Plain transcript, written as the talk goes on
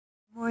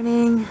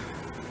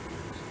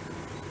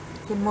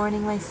Good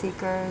morning, my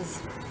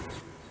seekers.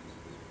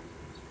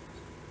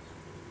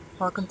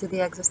 Welcome to the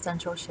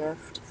Existential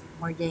Shift.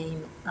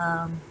 Morgane.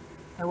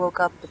 I woke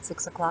up at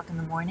 6 o'clock in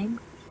the morning.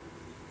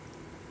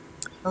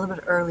 A little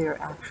bit earlier,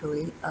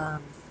 actually.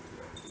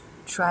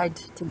 Tried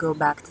to go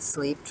back to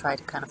sleep. Tried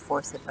to kind of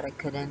force it, but I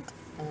couldn't.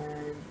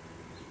 And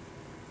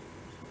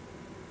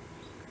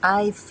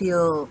I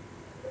feel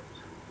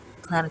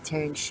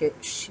planetary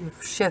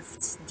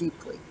shifts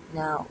deeply.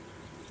 Now,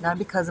 not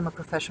because I'm a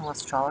professional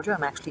astrologer.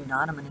 I'm actually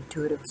not. I'm an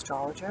intuitive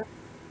astrologer.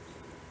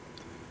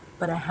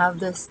 But I have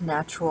this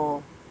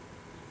natural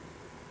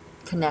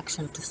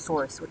connection to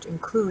source, which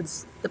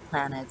includes the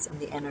planets and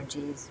the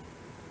energies,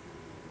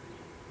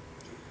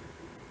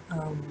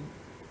 and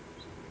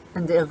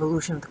the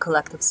evolution of the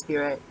collective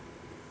spirit.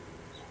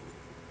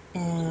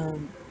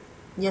 And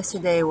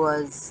yesterday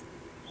was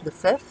the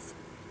 5th,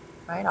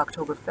 right?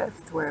 October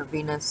 5th, where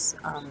Venus,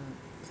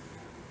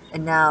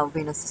 and now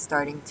Venus is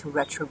starting to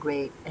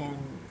retrograde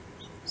in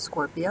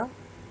Scorpio.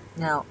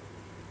 Now,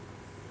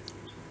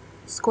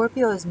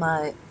 Scorpio is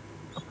my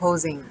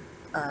opposing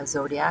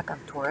zodiac. I'm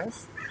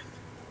Taurus.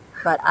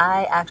 But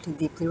I actually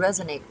deeply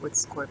resonate with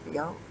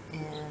Scorpio,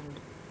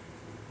 and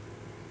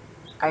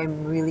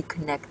I'm really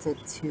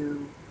connected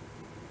to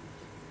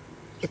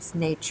its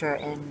nature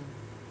and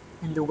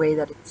the way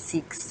that it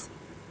seeks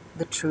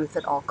the truth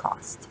at all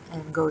costs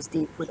and goes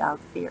deep without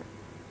fear.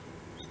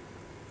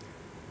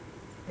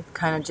 It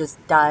kind of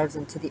just dives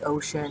into the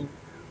ocean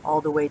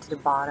all the way to the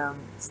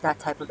bottom. It's that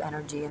type of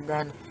energy, and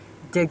then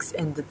digs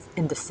in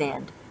the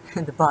sand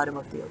in the bottom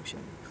of the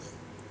ocean,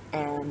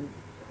 and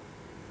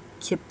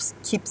keeps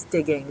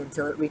digging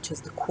until it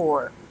reaches the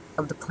core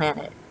of the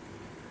planet.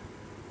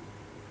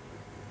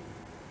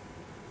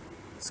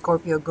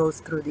 Scorpio goes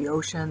through the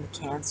ocean, the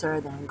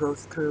Cancer, then it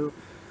goes through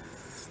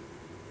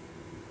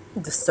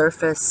the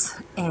surface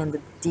and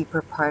the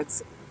deeper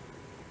parts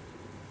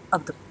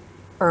of the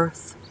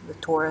Earth, the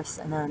Taurus,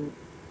 and then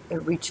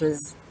it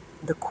reaches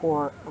the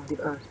core of the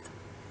Earth,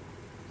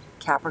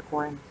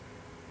 Capricorn.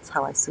 That's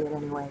how I see it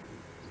anyway.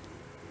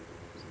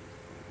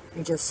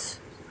 It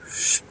just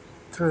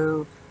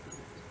through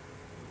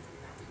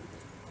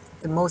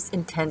the most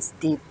intense,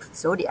 deep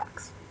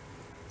zodiacs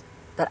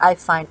that I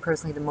find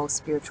personally the most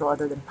spiritual,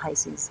 other than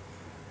Pisces,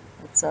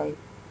 I'd say.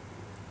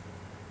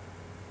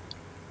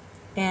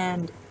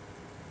 And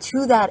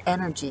to that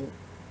energy,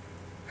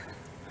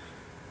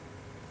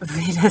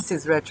 Venus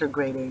is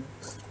retrograding.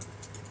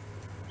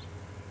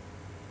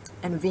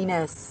 And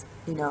Venus,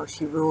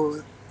 she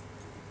rules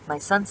my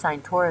sun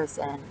sign Taurus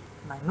and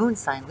my moon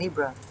sign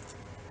Libra.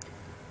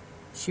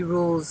 She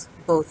rules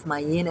both my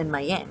yin and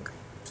my yang,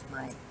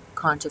 my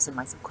conscious and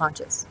my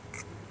subconscious,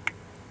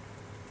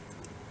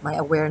 my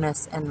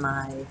awareness and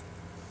my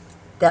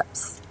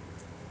depths.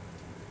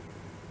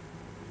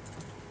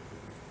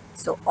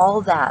 So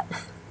all that,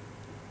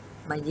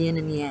 my yin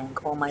and yang,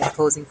 all my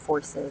opposing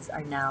forces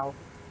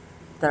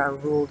that are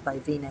ruled by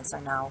Venus, are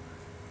now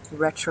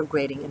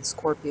retrograding in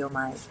Scorpio,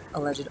 my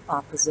alleged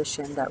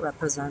opposition that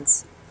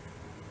represents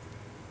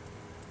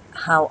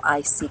how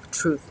I seek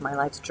truth, my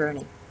life's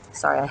journey.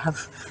 Sorry, I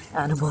have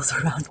animals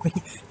around me.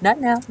 Not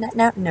now, not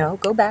now. No,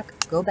 go back,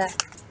 go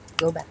back,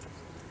 go back.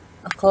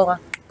 Akora,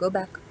 go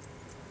back.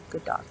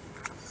 Good dog.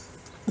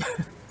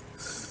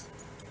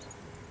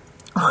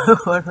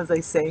 What was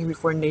I saying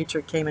before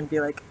nature came and be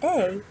like,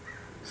 hey,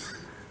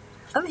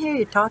 I'm here,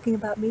 you're talking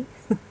about me?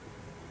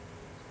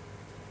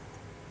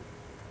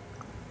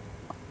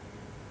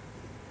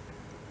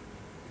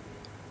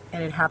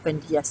 And it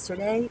happened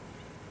yesterday.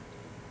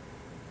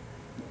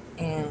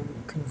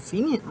 And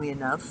conveniently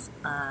enough,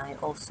 I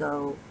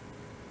also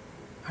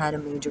had a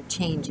major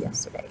change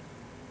yesterday.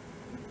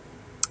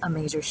 A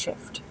major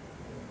shift.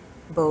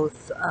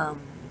 Both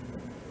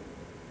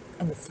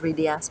in the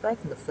 3D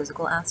aspect, in the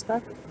physical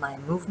aspect, my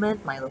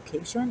movement, my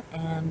location,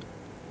 and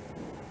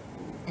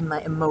in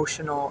my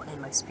emotional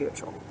and my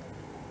spiritual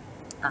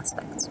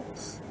aspects.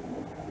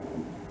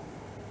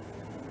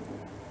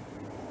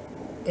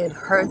 It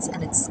hurts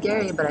and it's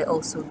scary, but I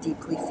also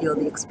deeply feel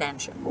the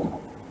expansion.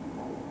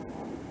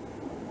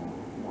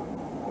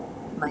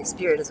 My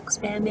spirit is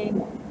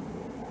expanding,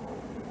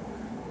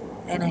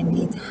 and I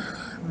need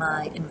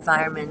my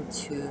environment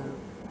to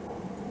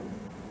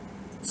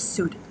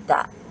suit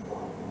that,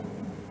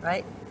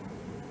 right?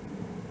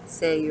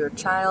 Say you're a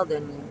child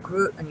and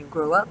you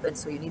grow up, and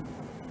so you need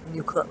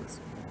new clothes.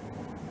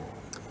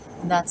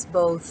 And that's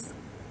both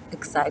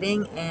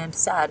exciting and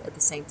sad at the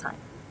same time.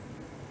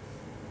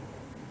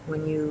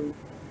 When you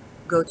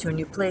go to a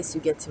new place,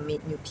 you get to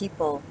meet new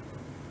people,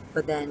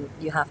 but then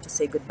you have to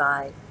say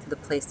goodbye to the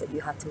place that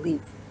you have to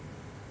leave.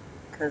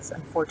 Because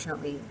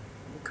unfortunately,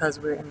 because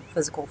we're in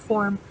physical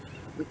form,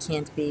 we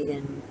can't be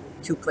in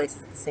two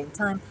places at the same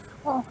time.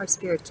 Well, our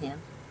spirit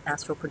can,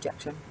 astral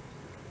projection,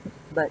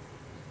 but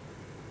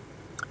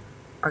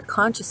our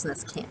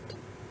consciousness can't.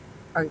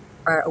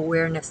 Our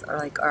awareness, or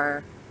like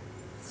our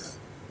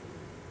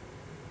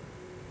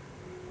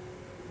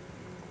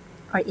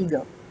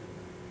ego.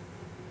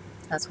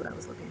 That's what I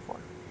was looking for.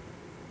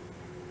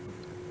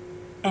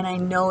 And I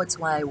know it's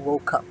why I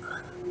woke up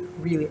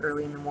really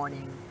early in the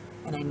morning,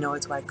 and I know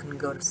it's why I couldn't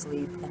go to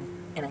sleep,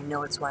 and I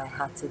know it's why I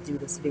had to do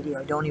this video.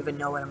 I don't even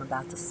know what I'm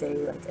about to say,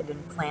 like I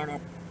didn't plan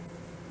it.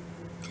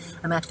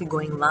 I'm actually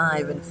going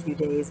live in a few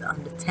days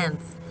on the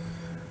 10th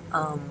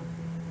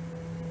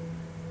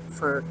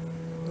for,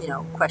 you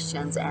know,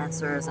 questions,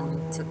 answers,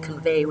 and to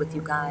convey with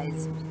you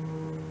guys.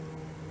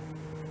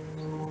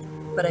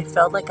 But I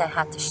felt like I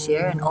had to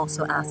share and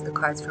also ask the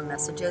cards for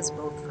messages,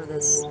 both for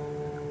this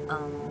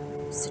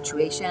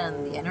situation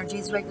and the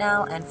energies right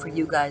now, and for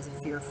you guys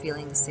if you're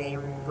feeling the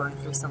same or you're going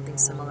through something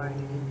similar and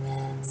you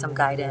need some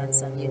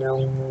guidance. And you know,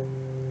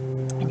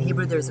 in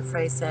Hebrew there's a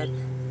phrase that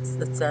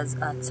says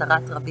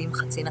 "Tzarat rabim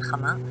chatzi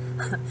nechama,"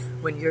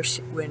 when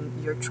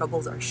your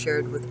troubles are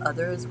shared with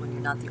others, when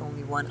you're not the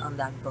only one on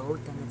that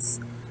boat, then it's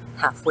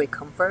halfway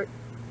comfort.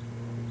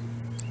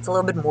 It's a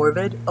little bit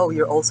morbid. Oh,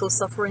 you're also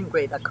suffering?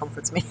 Great, that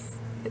comforts me.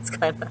 It's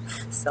kind of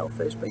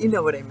selfish, but you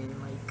know what I mean,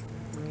 like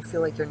when you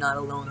feel like you're not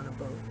alone on a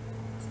boat.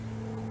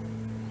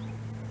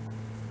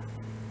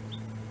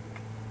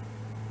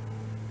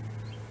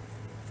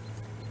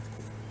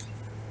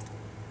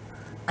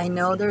 I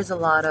know there's a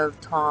lot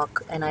of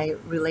talk, and I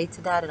relate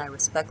to that and I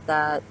respect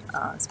that,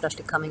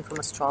 especially coming from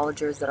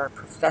astrologers that are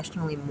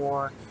professionally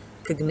more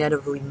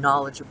cognitively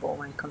knowledgeable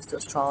when it comes to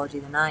astrology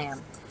than I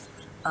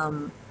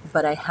am.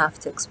 But I have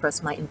to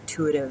express my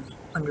intuitive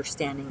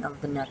understanding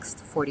of the next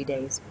 40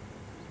 days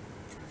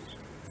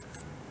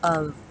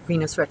of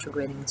Venus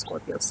retrograding in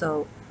Scorpio.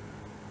 So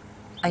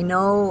I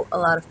know a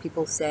lot of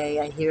people say,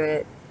 I hear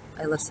it,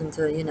 I listen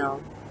to, you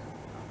know,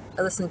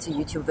 I listen to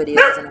YouTube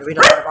videos and I read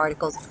a lot of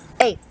articles.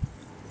 Hey!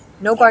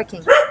 No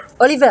barking.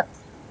 Oliver!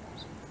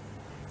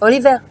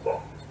 Oliver!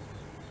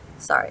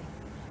 Sorry.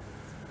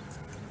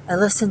 I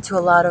listen to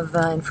a lot of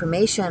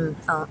information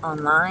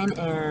online,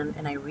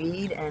 and I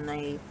read,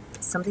 and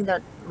something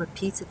that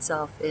repeats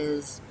itself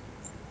is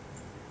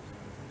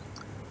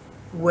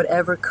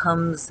whatever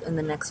comes in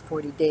the next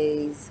 40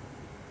 days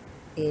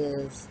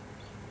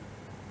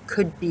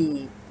could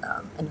be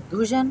an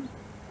illusion,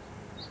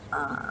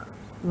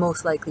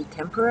 most likely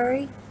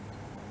temporary,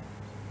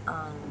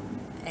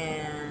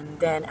 and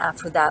then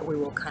after that we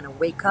will kind of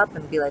wake up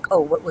and be like, oh,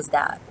 what was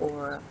that?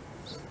 Or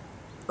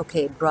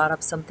okay, it brought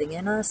up something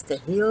in us to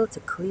heal, to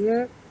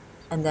clear,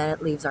 and then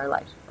it leaves our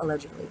life,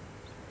 allegedly.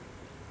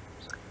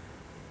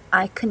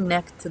 I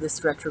connect to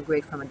this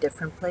retrograde from a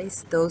different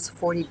place. Those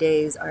 40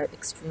 days are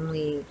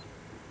extremely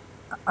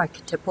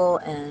archetypal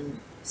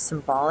and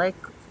symbolic.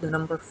 The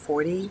number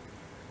 40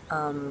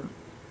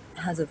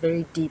 has a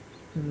very deep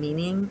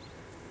meaning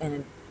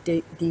and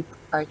a deep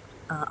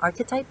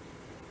archetype,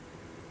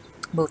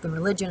 both in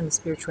religion and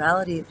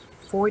spirituality.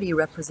 40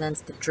 represents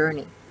the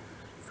journey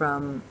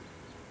from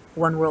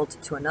one world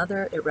to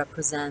another. It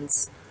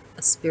represents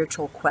a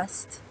spiritual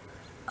quest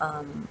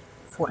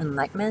for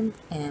enlightenment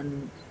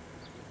and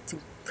to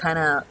kind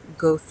of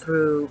go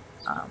through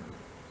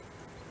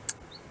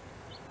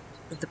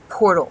the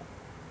portal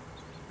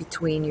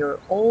between your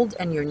old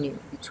and your new,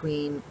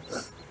 between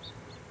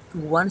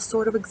one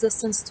sort of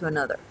existence to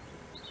another.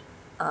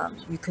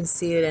 You can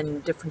see it in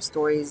different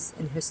stories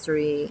in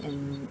history,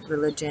 in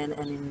religion,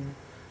 and in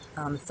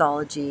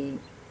mythology.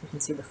 You can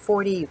see the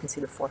 40, you can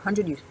see the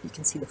 400, you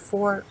can see the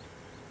 4.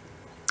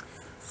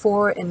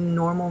 4 in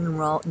normal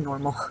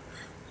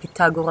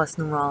Pythagoras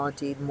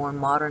numerology, more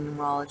modern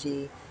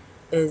numerology,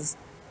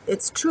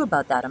 it's true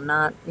about that. I'm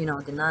not, you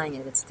know, denying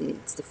it. It's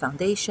the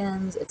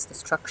foundations, it's the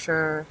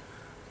structure.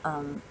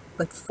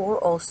 But 4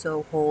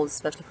 also holds,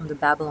 especially from the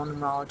Babylon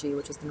numerology,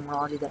 which is the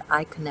numerology that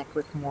I connect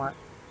with more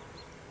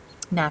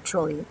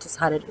naturally. It just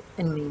had it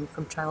in me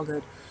from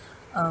childhood.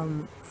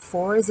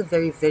 4 is a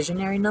very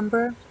visionary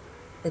number.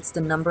 It's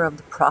the number of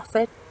the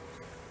prophet.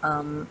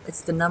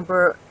 It's the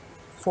number,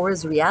 4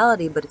 is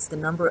reality, but it's the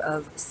number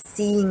of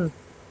seeing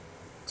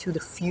to the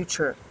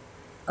future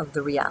of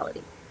the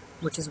reality,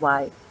 which is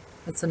why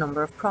it's a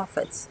number of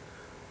prophets.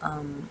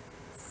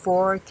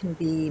 4 can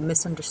be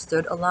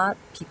misunderstood a lot.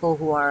 People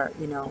who are,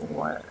 you know, who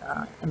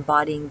are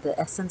embodying the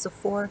essence of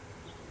 4,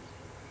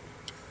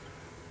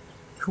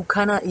 who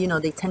kind of, you know,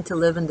 they tend to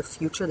live in the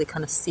future. They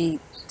kind of see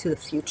to the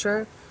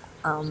future.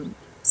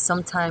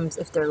 Sometimes,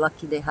 if they're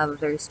lucky, they have a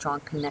very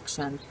strong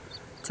connection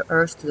to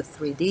Earth, to the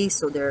 3D,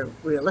 so they're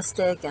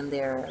realistic and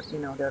they're, you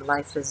know, their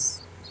life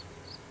is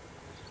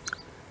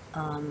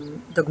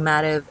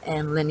dogmatic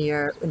and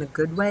linear in a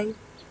good way,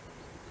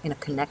 in a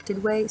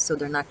connected way, so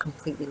they're not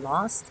completely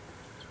lost.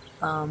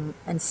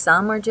 And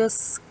some are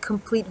just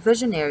complete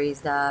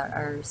visionaries that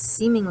are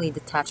seemingly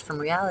detached from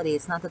reality.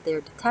 It's not that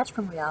they're detached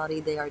from reality,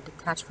 they are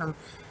detached from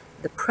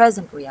the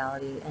present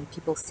reality, and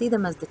people see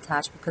them as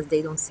detached because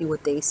they don't see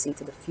what they see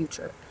to the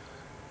future.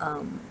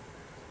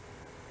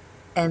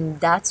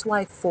 And that's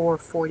why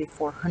 440,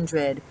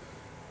 400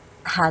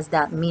 has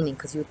that meaning,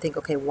 because you would think,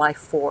 okay, why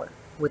 4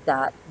 with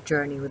that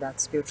journey, with that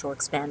spiritual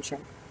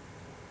expansion?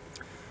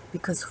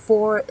 Because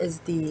 4 is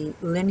the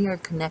linear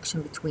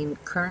connection between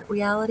current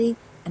reality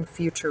and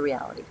future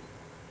reality.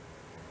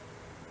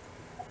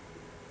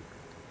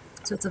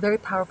 So it's a very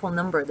powerful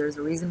number. There's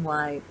a reason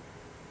why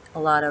a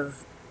lot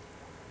of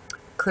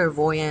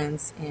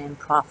clairvoyants and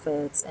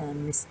prophets and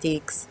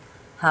mystiques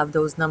have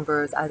those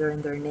numbers either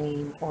in their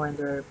name or in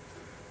their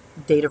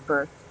date of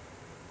birth.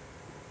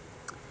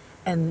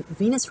 And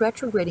Venus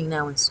retrograding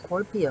now in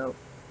Scorpio,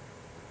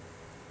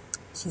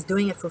 she's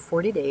doing it for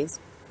 40 days.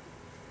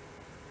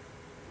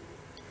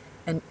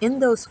 And in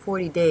those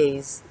 40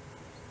 days,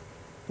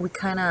 we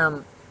kind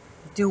of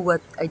do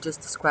what I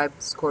just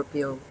described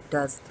Scorpio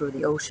does through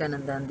the ocean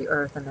and then the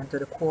earth and then to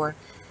the core.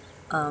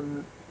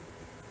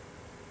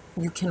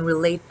 You can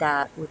relate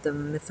that with the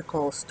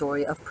mythical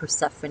story of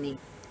Persephone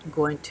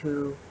going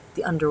to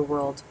the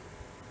underworld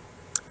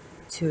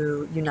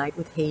to unite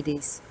with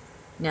Hades.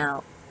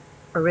 Now,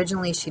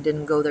 originally she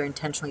didn't go there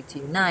intentionally to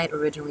unite.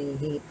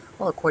 Originally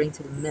according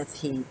to the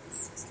myth, he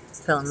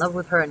fell in love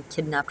with her and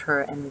kidnapped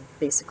her and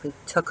basically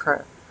took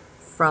her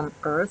from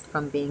Earth,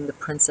 from being the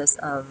princess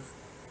of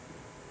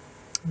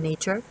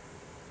nature,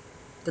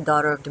 the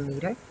daughter of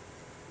Demeter.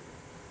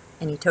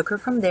 And he took her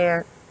from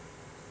there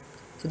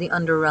to the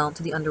underrealm,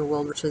 to the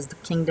underworld, which is the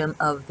kingdom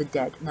of the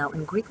dead. Now,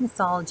 in Greek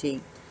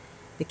mythology,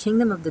 the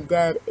kingdom of the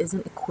dead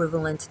isn't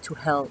equivalent to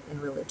hell in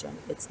religion.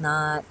 It's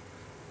not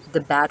the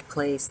bad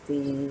place,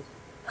 the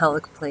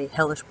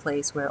hellish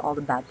place where all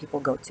the bad people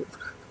go to.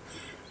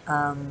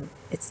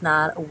 It's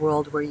not a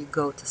world where you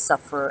go to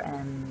suffer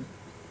and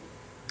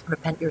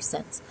repent your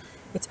sins.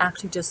 It's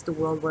actually just the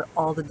world where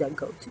all the dead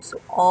go to. So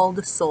all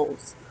the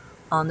souls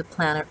on the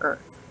planet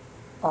Earth,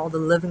 all the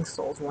living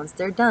souls, once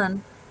they're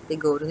done, they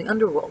go to the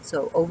underworld.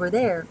 So over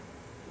there,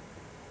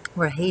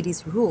 where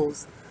Hades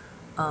rules,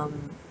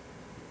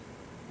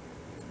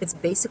 it's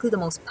basically the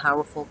most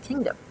powerful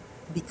kingdom,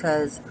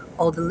 because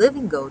all the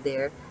living go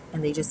there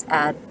and they just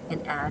add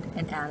and add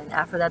and add, and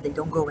after that they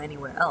don't go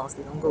anywhere else.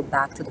 They don't go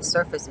back to the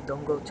surface. They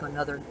don't go to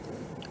another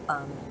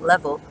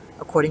level,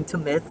 according to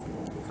myth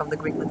from the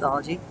Greek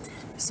mythology.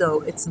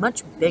 So it's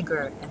much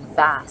bigger and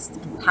vast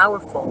and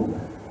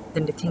powerful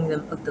than the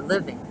kingdom of the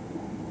living.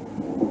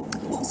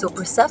 So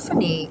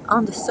Persephone,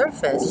 on the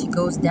surface, she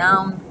goes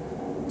down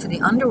to the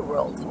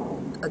underworld,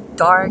 a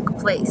dark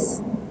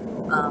place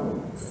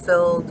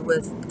filled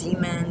with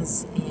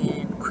demons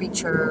and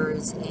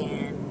creatures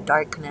and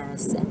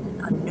darkness and an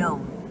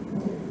unknown.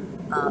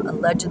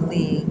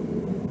 Allegedly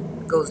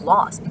goes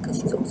lost because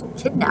she's also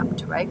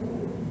kidnapped, right?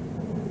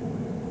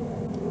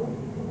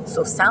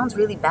 So sounds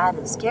really bad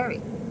and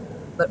scary.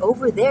 But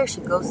over there,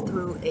 she goes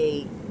through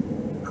a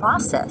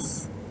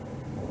process,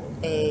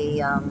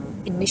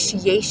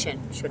 initiation,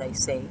 should I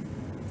say,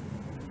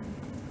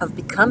 of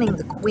becoming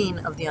the queen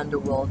of the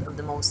underworld, of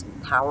the most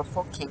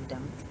powerful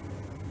kingdom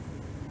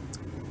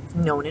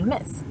known in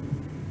myth.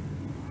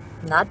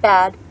 Not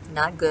bad,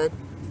 not good,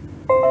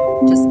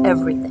 just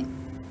everything,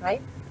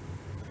 right?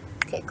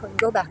 Okay,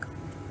 go back.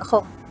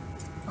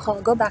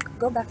 Go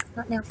back,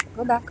 not now,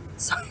 go back.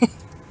 Sorry,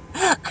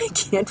 I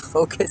can't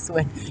focus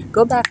when,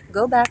 go back,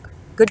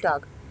 good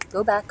dog,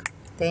 go back,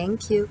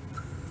 thank you.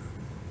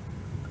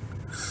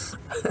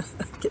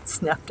 I get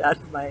snapped out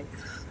of my,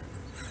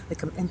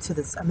 like I'm in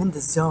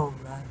the zone,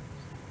 right?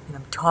 And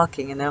I'm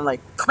talking and then I'm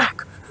like, go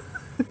back.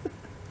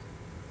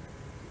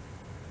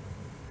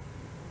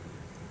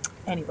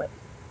 Anyway,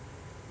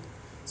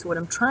 so what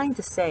I'm trying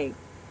to say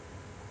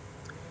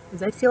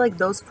is I feel like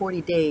those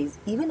 40 days,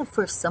 even if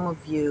for some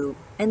of you,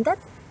 and that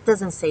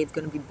doesn't say it's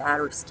going to be bad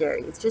or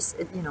scary, it's just,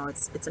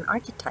 it's an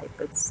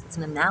archetype, it's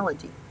an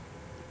analogy.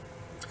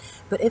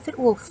 But if it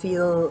will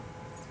feel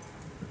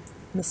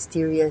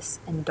mysterious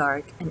and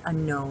dark and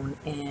unknown,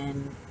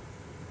 and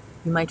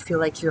you might feel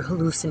like you're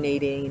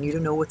hallucinating and you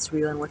don't know what's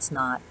real and what's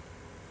not,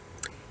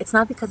 it's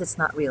not because it's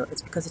not real,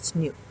 it's because it's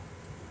new.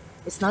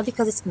 It's not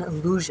because it's an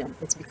illusion,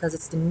 it's because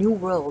it's the new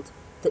world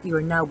that you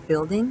are now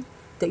building,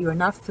 that you are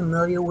not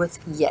familiar with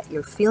yet.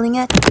 You're feeling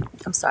it.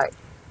 I'm sorry.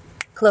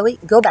 Chloe,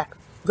 go back.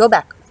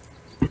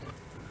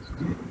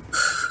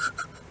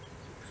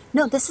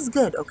 No, this is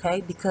good, okay?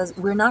 Because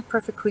we're not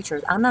perfect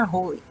creatures. I'm not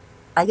holy.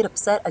 I get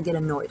upset, I get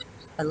annoyed.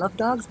 I love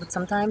dogs, but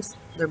sometimes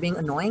they're being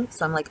annoying,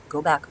 so I'm like,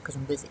 go back because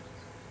I'm busy.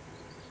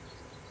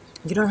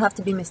 You don't have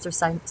to be Mr.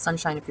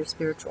 Sunshine if you're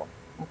spiritual,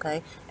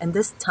 okay? And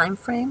this time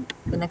frame,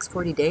 the next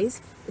 40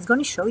 days, is going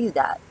to show you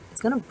that.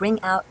 It's going to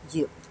bring out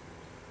you,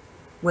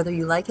 whether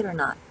you like it or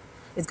not.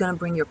 It's going to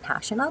bring your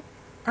passion out.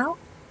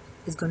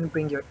 It's going to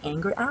bring your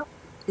anger out.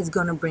 It's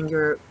going to bring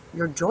your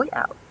joy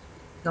out.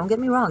 Don't get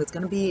me wrong. It's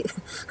going to be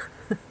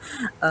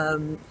a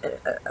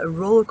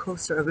roller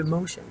coaster of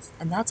emotions.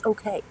 And that's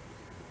okay.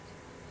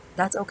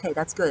 That's okay.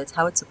 That's good. It's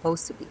how it's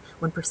supposed to be.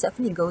 When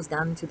Persephone goes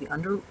down into the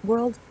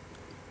underworld,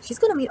 she's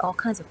going to meet all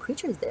kinds of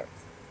creatures there.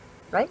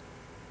 Right?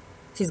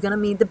 She's going to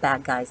meet the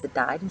bad guys that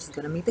died, and she's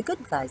going to meet the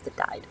good guys that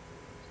died.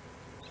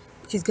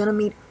 She's going to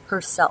meet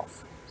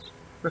herself,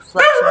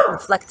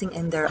 reflecting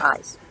in their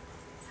eyes.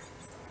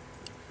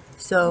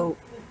 So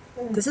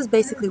this is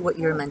basically what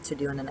you're meant to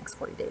do in the next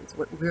 40 days,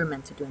 what we're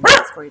meant to do in the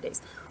next 40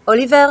 days.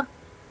 Oliver,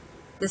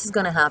 this is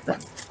going to happen.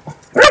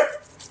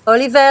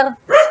 Oliver,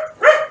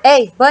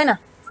 hey, בוא הנה.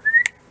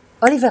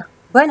 אוליבר,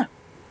 בוא הנה.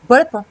 בוא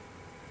לפה.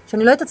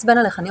 שאני לא אתעצבן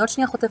עליך, אני עוד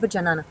שנייה חוטפת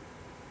ג'ננה.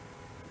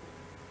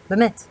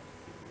 באמת.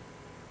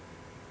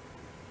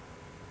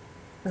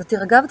 אתה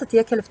תירגע ואתה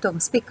תהיה כלב טוב,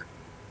 מספיק.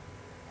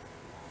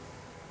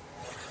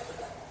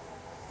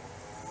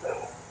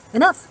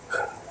 Enough.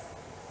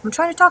 I'm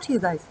trying to talk to you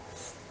guys.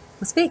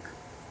 מספיק.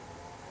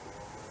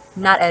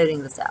 I'm not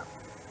editing this out.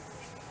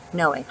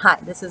 No way. Hi,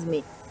 this is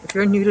me. If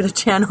you're new to the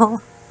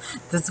channel,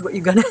 this is what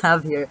you're gonna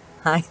have here.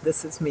 Hi,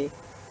 this is me.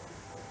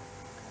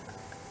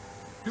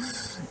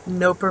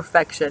 No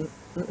perfection.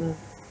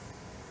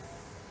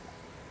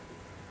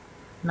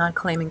 Not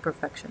claiming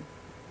perfection.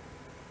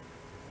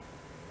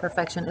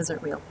 Perfection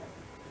isn't real.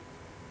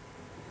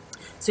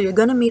 So you're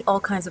gonna meet all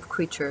kinds of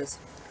creatures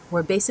who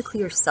are basically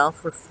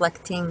yourself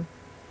reflecting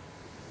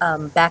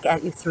back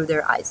at you through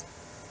their eyes.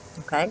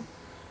 Okay?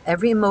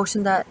 Every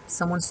emotion that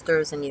someone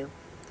stirs in you,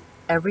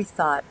 every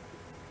thought,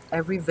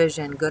 every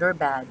vision, good or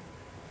bad,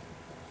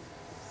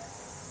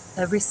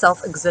 every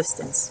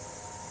self-existence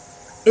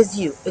is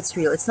you. It's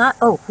real. It's not,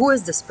 oh, who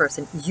is this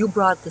person? You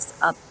brought this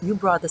up. You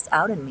brought this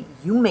out in me.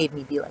 You made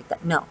me be like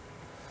that. No.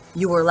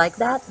 You were like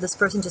that. This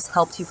person just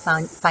helped you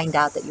find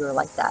out that you were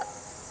like that.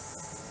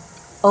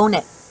 Own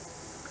it.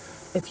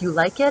 If you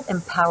like it,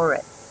 empower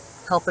it.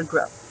 Help it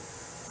grow.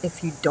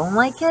 If you don't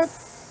like it,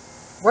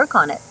 work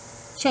on it.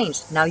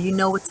 Change. Now you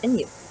know what's in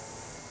you.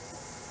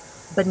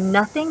 But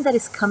nothing that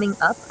is coming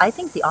up, I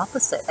think the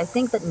opposite. I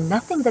think that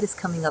nothing that is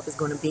coming up is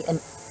going to be an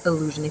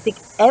illusion. I think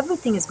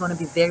everything is going to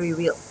be very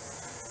real.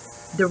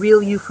 The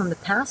real you from the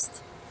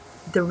past,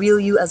 the real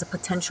you as a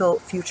potential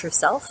future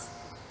self,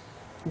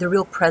 the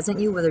real present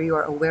you, whether you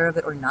are aware of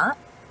it or not.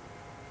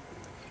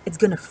 It's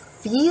going to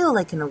feel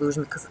like an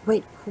illusion because,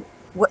 wait,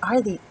 what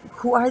are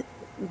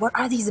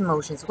these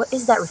emotions? What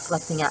is that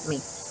reflecting at me?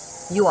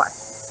 You are.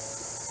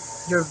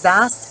 Your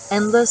vast,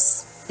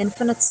 endless,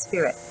 infinite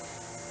spirit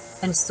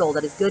and soul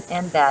that is good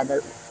and bad,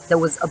 that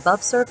was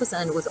above surface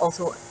and was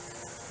also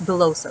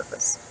below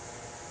surface.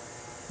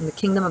 In the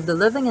kingdom of the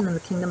living and in the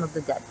kingdom of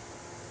the dead.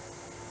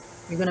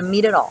 You're going to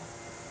meet it all.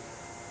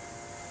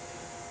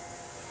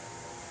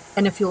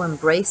 And if you'll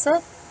embrace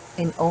it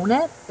and own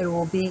it, it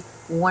will be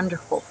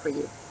wonderful for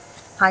you.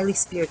 Highly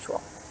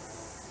spiritual.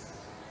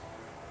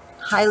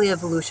 Highly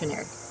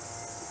evolutionary.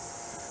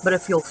 But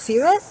if you'll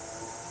fear it,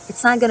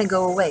 it's not going to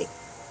go away.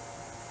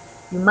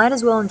 You might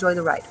as well enjoy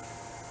the ride.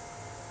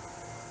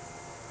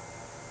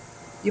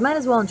 You might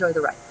as well enjoy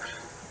the ride.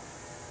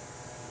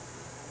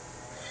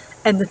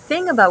 And the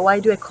thing about why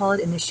do I call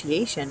it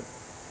initiation,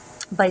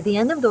 by the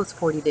end of those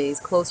 40 days,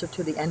 closer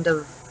to the end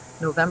of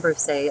November,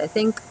 say, I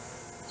think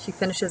she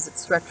finishes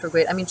its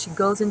retrograde. I mean, she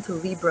goes into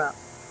Libra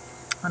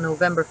on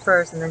November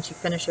 1st, and then she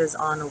finishes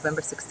on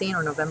November 16th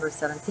or November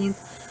 17th.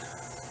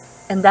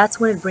 And that's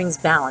when it brings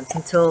balance.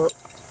 Until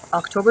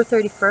October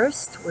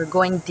 31st, we're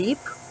going deep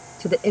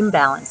to the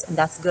imbalance, and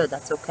that's good.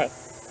 That's okay.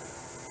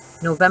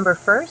 November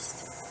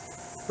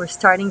 1st, we're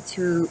starting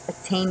to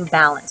attain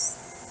balance.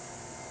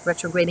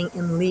 Retrograding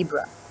in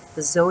Libra,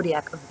 the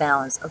zodiac of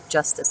balance, of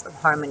justice, of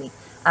harmony.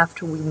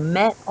 After we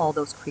met all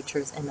those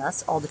creatures in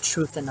us, all the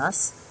truth in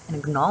us, and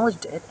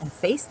acknowledged it and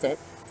faced it,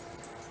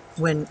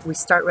 when we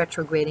start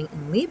retrograding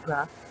in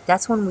Libra,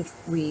 that's when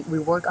we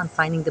work on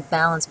finding the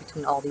balance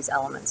between all these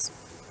elements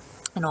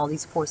and all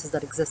these forces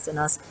that exist in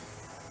us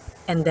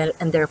and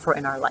therefore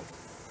in our life.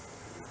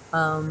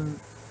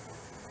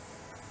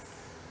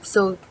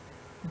 So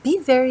be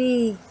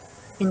very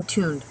in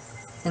tune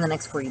in the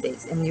next 40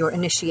 days, in your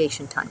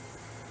initiation time.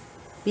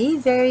 Be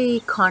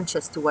very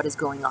conscious to what is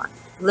going on.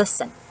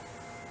 Listen,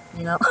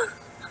 you know,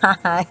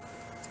 hi,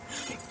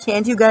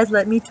 can't you guys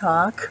let me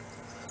talk?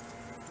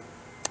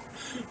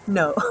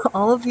 No,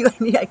 all of you,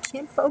 I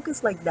can't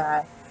focus like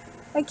that.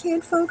 I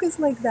can't focus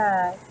like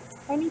that.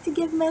 I need to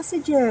give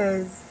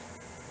messages.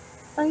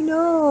 I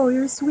know,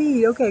 you're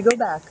sweet. Okay, go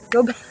back.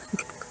 Go back.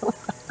 Go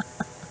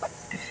back.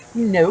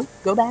 No,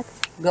 go back.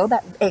 Go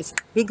back. Hey,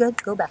 be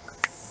good. Go back.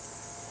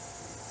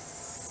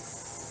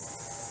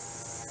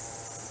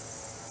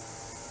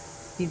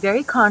 Be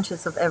very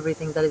conscious of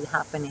everything that is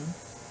happening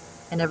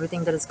and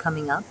everything that is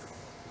coming up.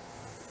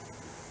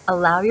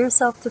 Allow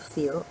yourself to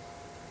feel.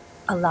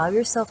 Allow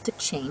yourself to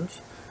change.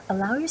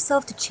 Allow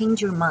yourself to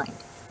change your mind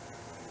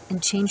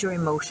and change your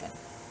emotion.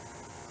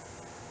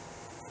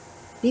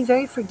 Be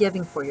very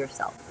forgiving for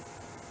yourself.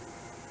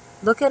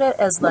 Look at it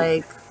as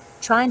like,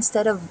 try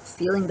instead of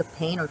feeling the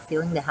pain or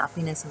feeling the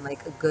happiness in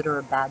like a good or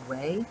a bad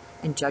way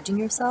and judging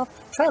yourself,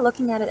 try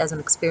looking at it as an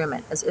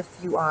experiment, as if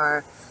you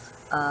are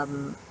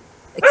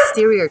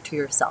exterior to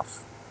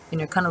yourself. And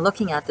you're kind of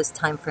looking at this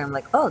time frame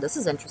like, oh, this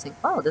is interesting.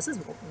 Oh, this is,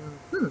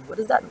 what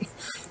does that mean?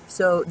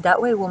 So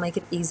that way it will make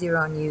it easier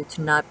on you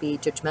to not be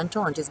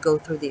judgmental and just go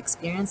through the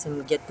experience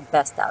and get the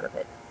best out of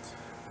it.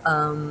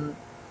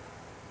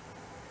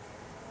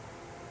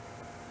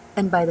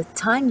 And by the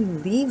time you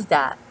leave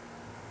that,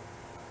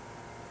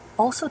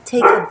 also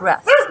take a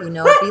breath, you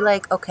know, be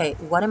like, okay,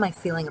 what am I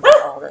feeling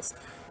about all this?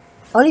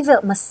 Oliver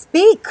must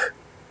speak.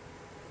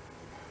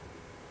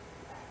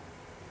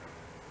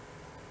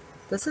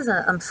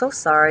 I'm so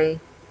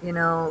sorry, you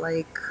know,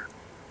 like,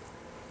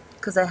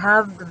 because I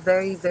have the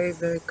very, very,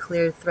 very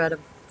clear thread of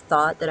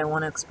thought that I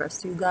want to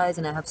express to you guys,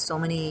 and I have so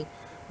many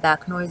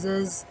back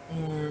noises,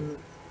 and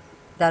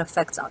that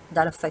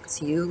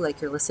affects you,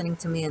 like you're listening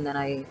to me and then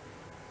I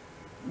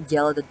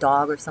yell at the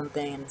dog or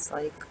something, and it's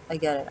like, I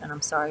get it and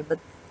I'm sorry, but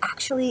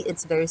actually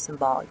it's very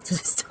symbolic to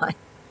this time.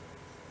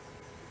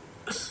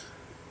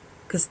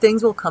 Because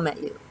things will come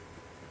at you.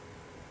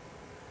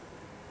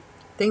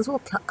 Things will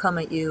come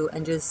at you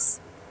and just,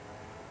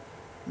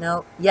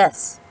 no,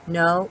 yes,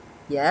 no,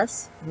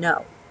 yes,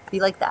 no.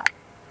 Be like that.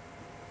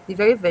 Be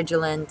very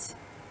vigilant,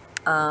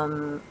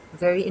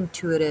 very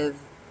intuitive,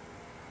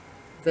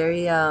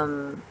 very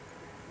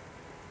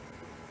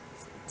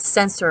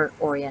sensor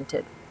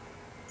oriented.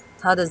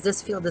 How does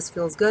this feel? This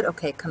feels good.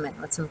 Okay, come in.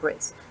 Let's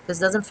embrace. This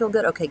doesn't feel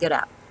good. Okay, get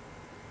out.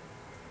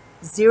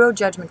 Zero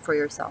judgment for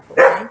yourself,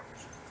 okay?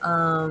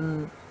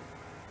 And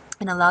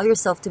allow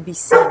yourself to be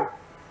seen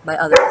by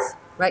others.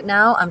 Right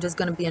now, I'm just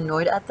going to be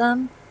annoyed at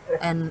them,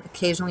 and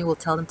occasionally we'll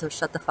tell them to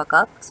shut the fuck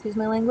up, excuse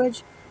my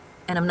language,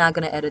 and I'm not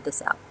going to edit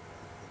this out.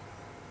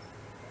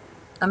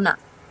 I'm not.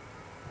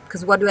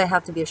 Because what do I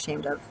have to be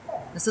ashamed of?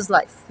 This is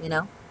life, you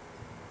know?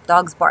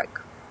 Dogs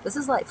bark. This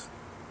is life.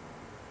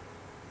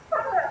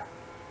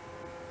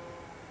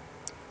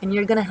 And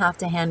you're going to have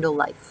to handle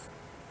life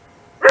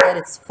at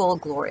its full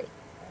glory.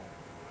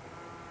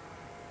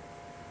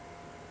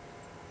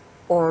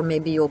 Or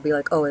maybe you'll be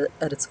like, oh,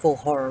 at its full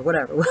horror,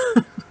 whatever.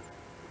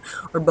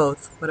 Or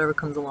both, whatever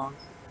comes along.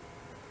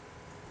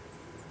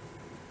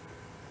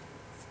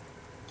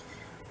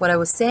 What I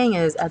was saying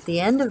is, at the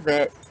end of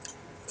it,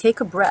 take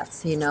a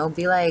breath, you know?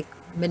 Be like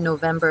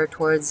mid-November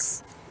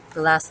towards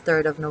the last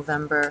third of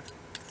November.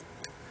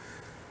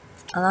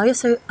 Allow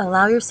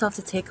yourself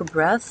to take a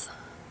breath,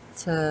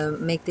 to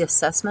make the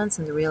assessments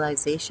and the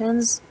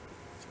realizations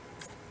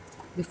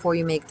before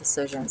you make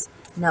decisions.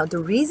 Now, the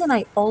reason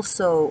I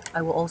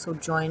will also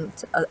join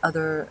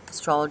other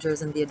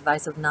astrologers in the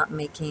advice of not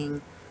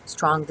making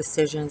strong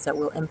decisions that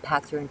will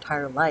impact your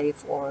entire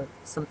life or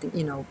something,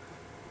 you know,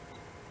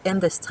 in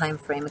this time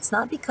frame. It's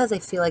not because I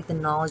feel like the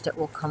knowledge that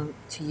will come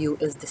to you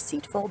is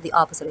deceitful. The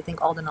opposite. I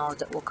think all the knowledge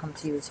that will come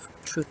to you is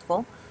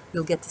truthful.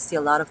 You'll get to see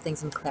a lot of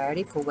things in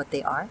clarity for what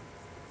they are.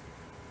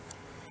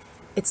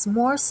 It's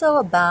more so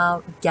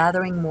about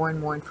gathering more and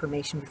more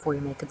information before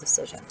you make a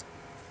decision.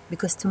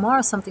 Because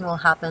tomorrow something will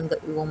happen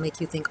that will make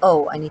you think,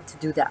 oh, I need to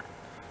do that.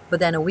 But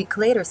then a week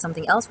later,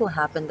 something else will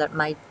happen that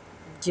might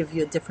give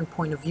you a different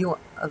point of view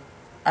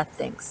at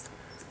things.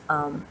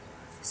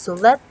 So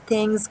let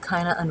things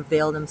kind of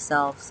unveil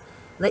themselves.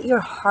 Let your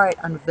heart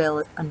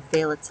unveil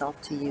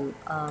itself to you.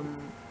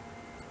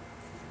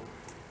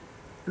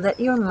 Let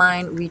your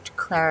mind reach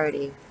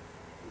clarity.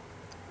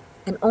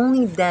 And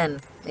only then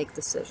make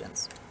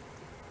decisions.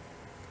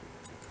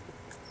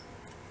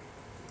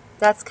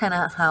 That's kind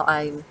of how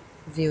I'm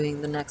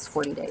viewing the next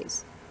 40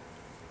 days.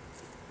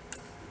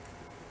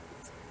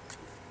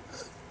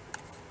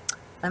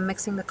 I'm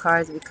mixing the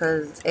cards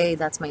because A,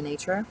 that's my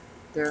nature.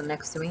 They're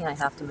next to me. I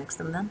have to mix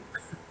them then.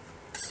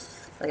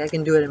 Like I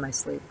can do it in my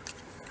sleep.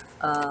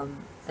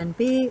 And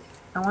B,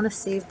 I want to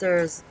see if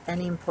there's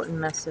any important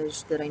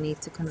message that I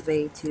need to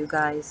convey to you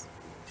guys,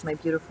 my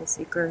beautiful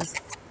seekers.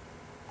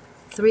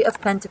 Three of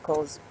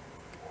Pentacles.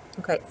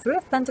 Okay, Three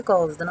of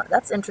Pentacles,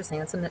 that's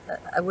interesting.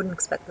 I wouldn't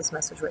expect this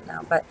message right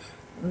now, but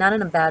not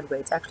in a bad way.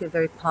 It's actually a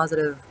very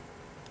positive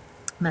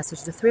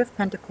message. The Three of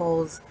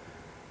Pentacles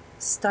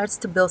starts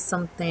to build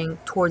something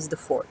towards the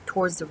fort,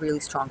 towards the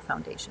really strong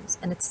foundations.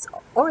 And it's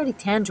already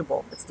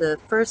tangible. It's the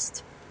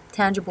first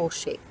tangible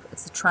shape.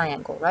 It's the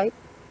triangle, right?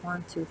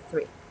 1, 2,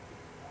 3.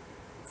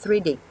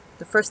 3D.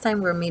 The first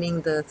time we're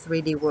meeting the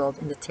 3D world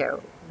in the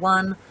tarot.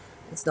 1,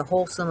 it's the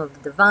wholesome of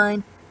the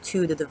divine.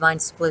 2, the divine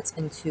splits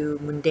into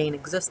mundane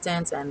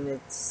existence, and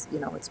it's, you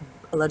know, it's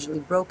allegedly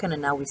broken,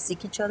 and now we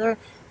seek each other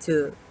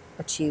to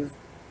achieve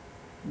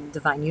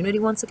divine unity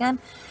once again.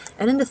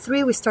 And in the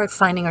 3, we start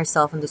finding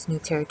ourselves in this new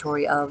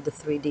territory of the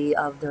 3D,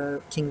 of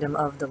the kingdom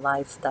of the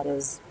life that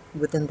is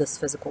within this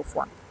physical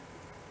form.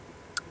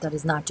 That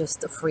is not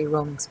just a free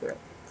roaming spirit.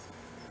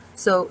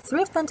 So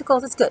 3 of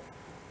Pentacles, it's good.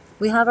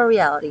 We have our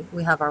reality,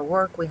 we have our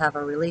work, we have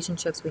our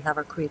relationships, we have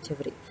our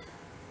creativity.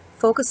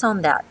 Focus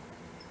on that.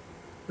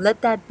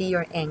 Let that be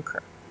your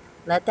anchor.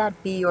 Let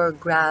that be your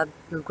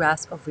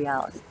grasp of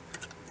reality.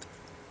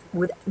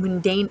 With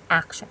mundane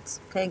actions,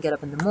 okay? Get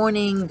up in the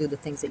morning, do the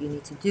things that you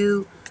need to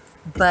do,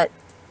 but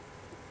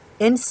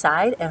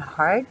inside, at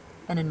heart,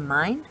 and in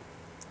mind,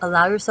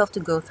 allow yourself to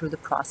go through the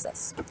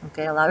process,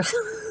 okay? Allow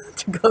yourself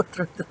to go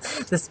through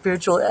the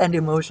spiritual and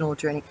emotional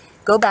journey.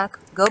 Go back.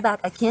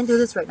 I can't do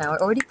this right now. I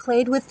already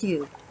played with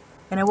you,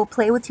 and I will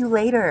play with you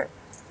later.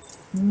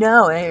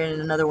 No,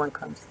 and another one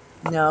comes.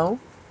 No.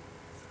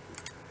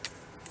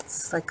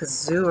 It's like a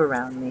zoo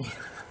around me.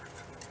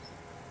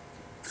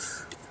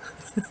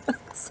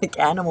 It's like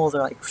animals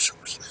are like,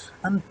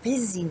 I'm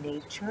busy,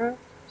 nature.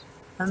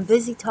 I'm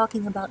busy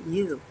talking about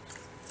you.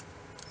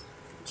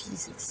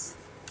 Jesus,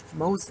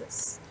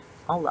 Moses,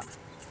 Allah,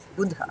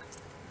 Buddha,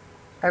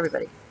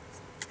 everybody.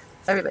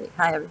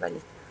 Hi,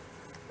 everybody.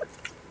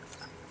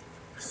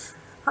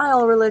 Hi,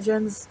 all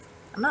religions.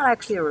 I'm not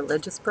actually a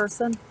religious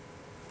person.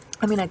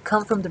 I mean, I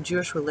come from the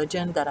Jewish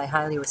religion that I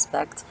highly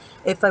respect.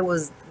 If I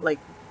was like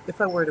if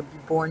I were to be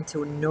born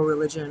to no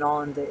religion at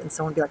all, and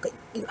someone be like,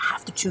 you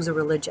have to choose a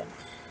religion,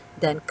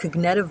 then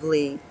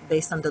cognitively,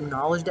 based on the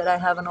knowledge that I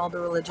have in all the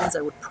religions,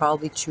 I would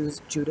probably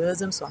choose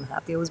Judaism. So I'm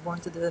happy I was born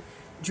to the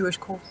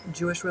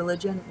Jewish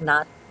religion,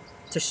 not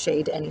to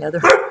shade any other,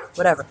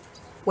 whatever.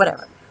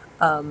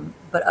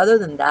 But other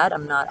than that,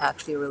 I'm not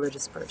actually a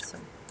religious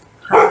person.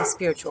 Highly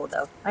spiritual,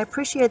 though. I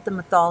appreciate the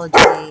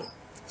mythology.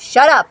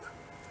 Shut up!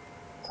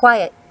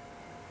 Quiet.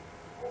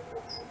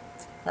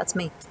 That's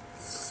me.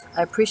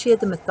 I appreciate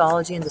the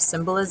mythology and the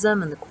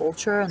symbolism and the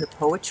culture and the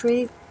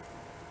poetry,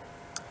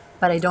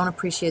 but I don't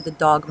appreciate the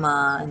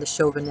dogma and the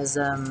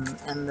chauvinism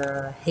and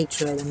the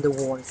hatred and the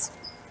wars.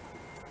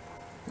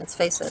 Let's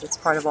face it, it's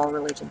part of all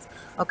religions.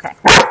 Okay.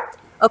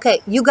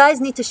 Okay, you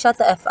guys need to shut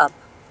the F up.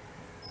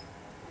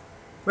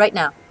 Right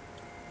now.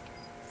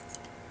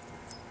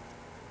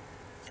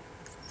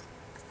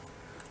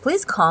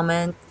 Please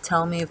comment,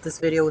 tell me if this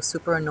video was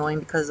super annoying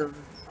because of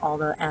all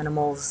the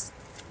animals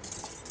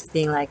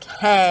being like,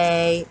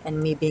 hey,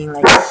 and me being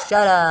like,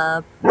 shut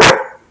up,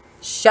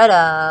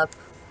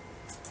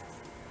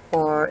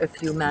 or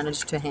if you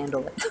managed to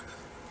handle it.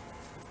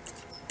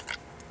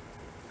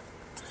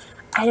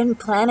 I didn't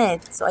plan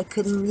it, so I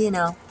couldn't, you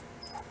know.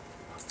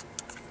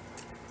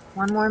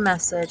 One more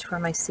message for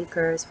my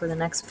seekers for the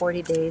next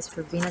 40 days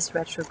for Venus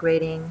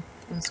retrograding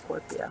in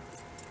Scorpio.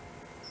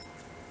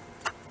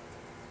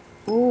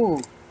 Ooh.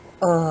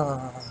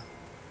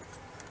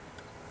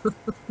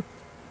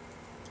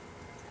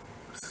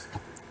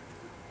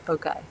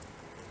 Okay.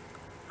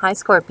 Hi,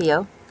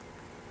 Scorpio.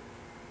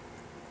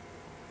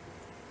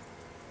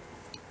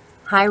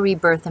 High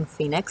rebirth in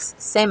Phoenix.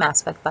 Same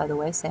aspect, by the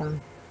way,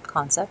 same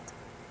concept.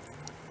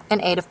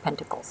 And 8 of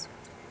Pentacles.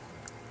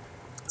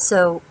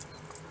 So,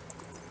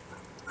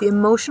 the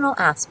emotional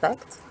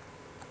aspect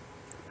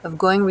of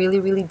going really,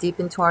 really deep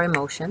into our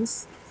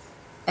emotions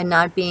and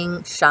not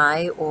being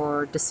shy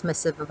or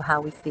dismissive of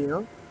how we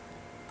feel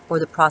or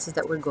the process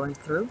that we're going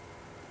through.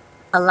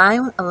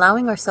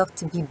 Allowing ourselves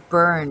to be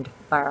burned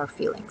by our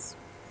feelings.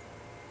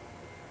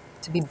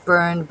 To be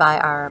burned by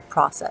our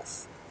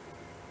process.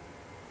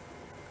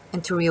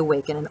 And to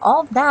reawaken. And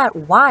all that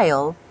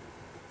while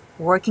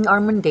working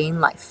our mundane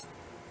life.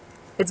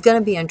 It's going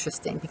to be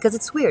interesting because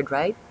it's weird,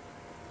 right?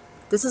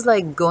 This is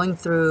like going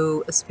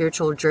through a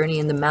spiritual journey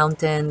in the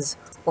mountains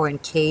or in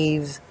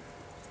caves.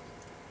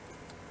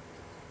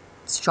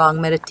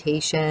 Strong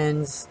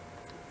meditations.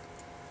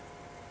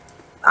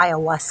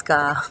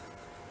 Ayahuasca.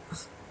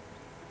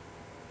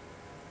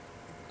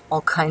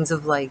 All kinds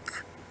of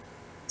like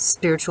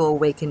spiritual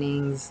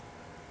awakenings.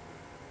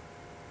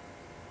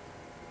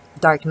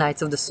 Dark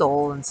nights of the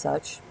soul and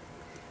such.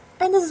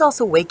 And this is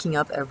also waking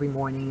up every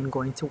morning and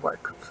going to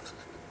work.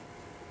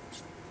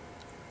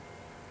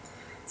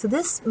 So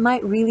this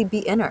might really be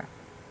inner.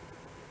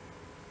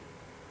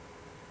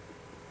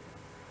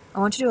 I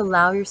want you to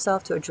allow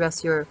yourself to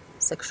address your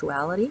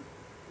sexuality,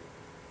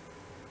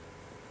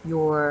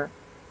 your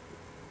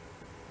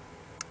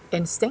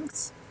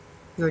instincts,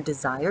 your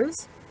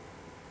desires,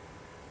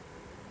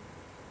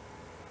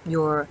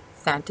 your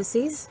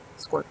fantasies,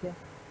 Scorpio,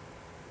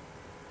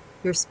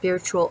 your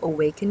spiritual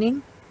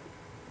awakening.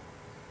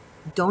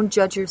 Don't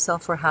judge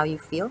yourself for how you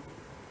feel.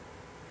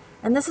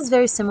 And this is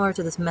very similar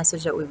to this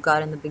message that we've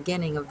got in the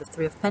beginning of the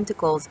 3 of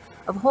Pentacles,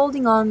 of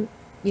holding on,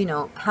 you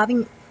know,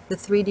 having the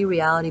 3D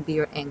reality be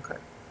your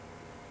anchor.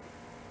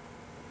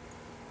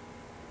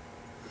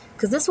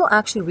 Because this will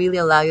actually really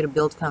allow you to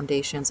build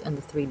foundations in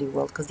the 3D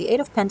world. Because the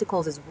 8 of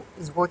Pentacles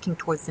is working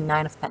towards the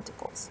 9 of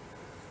Pentacles.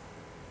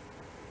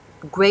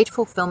 Great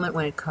fulfillment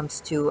when it comes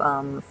to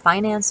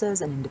finances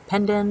and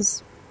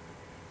independence.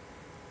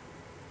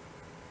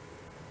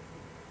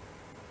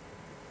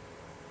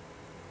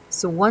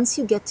 So once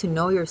you get to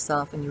know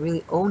yourself and you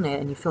really own it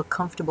and you feel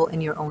comfortable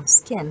in your own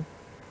skin,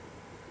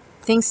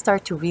 things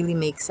start to really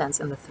make sense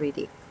in the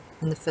 3D,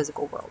 in the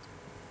physical world.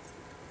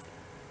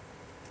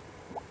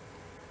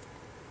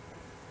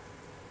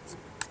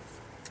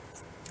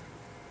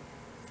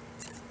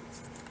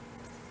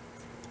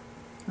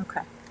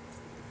 Okay.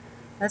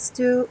 Let's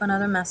do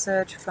another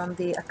message from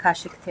the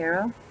Akashic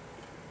Tarot,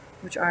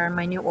 which are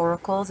my new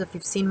oracles. If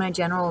you've seen my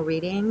general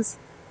readings,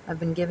 I've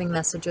been giving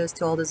messages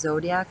to all the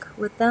zodiac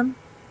with them.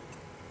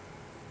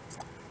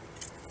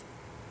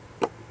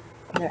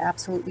 They're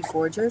absolutely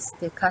gorgeous.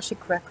 The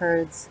Akashic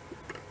Records,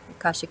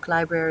 Akashic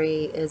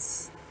Library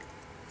is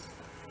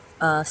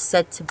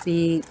said to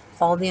be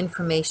all the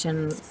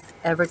information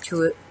ever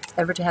to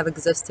have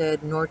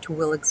existed, nor to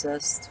will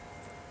exist,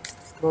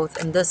 both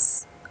in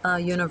this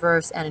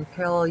universe and in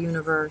parallel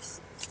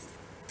universe.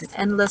 An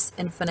endless,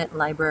 infinite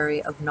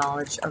library of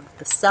knowledge of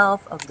the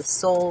self, of the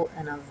soul,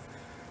 and of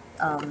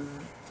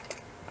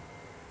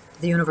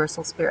the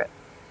universal spirit.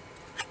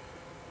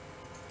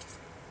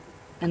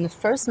 And the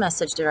first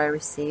message that I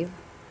received,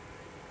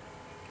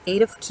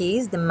 8 of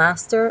Keys, the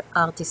Master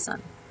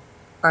Artisan,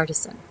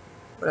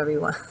 whatever you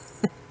want.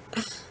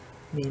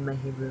 Me and my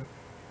Hebrew.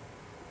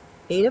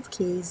 8 of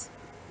Keys,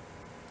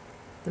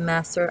 the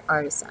Master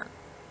Artisan.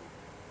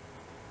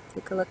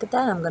 Take a look at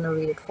that. I'm going to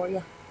read it for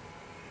you.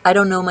 I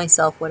don't know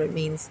myself what it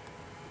means.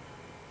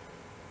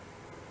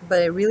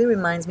 but it really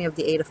reminds me of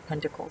the Eight of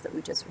Pentacles that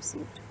we just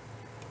received.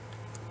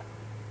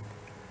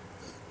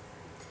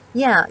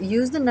 Yeah,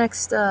 use the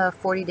next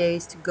 40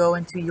 days to go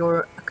into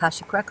your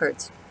Akashic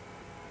records,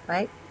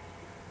 right?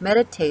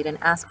 Meditate and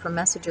ask for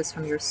messages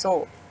from your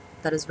soul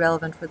that is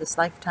relevant for this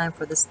lifetime,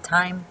 for this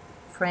time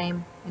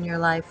frame in your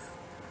life.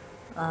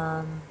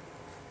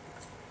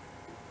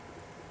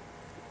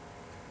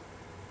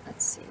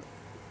 Let's see.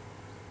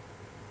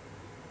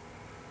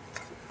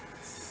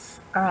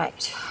 All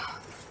right.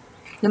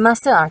 The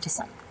Master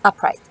Artisan,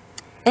 upright.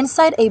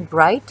 Inside a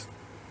bright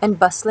and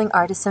bustling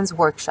artisan's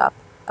workshop,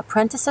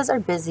 apprentices are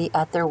busy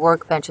at their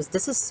workbenches.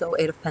 This is so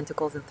Eight of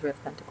Pentacles and Three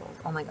of Pentacles.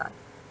 Oh my God.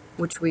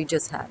 Which we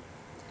just had.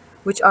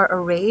 Which are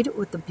arrayed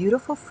with the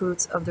beautiful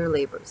fruits of their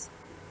labors.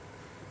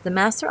 The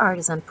Master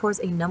Artisan pours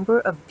a number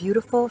of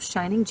beautiful,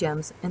 shining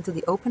gems into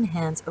the open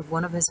hands of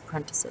one of his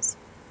apprentices.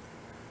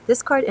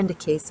 This card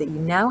indicates that you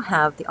now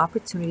have the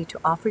opportunity to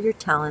offer your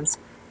talents,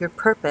 your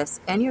purpose,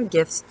 and your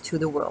gifts to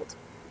the world,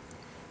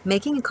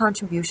 making a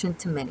contribution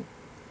to many.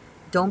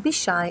 Don't be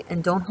shy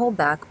and don't hold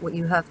back what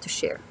you have to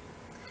share.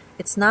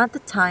 It's not the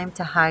time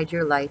to hide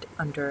your light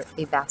under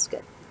a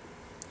basket.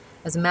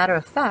 As a matter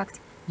of fact,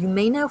 you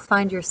may now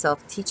find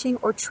yourself teaching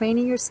or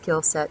training your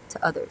skill set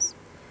to others.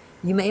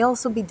 You may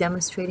also be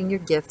demonstrating your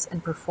gifts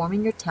and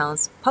performing your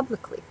talents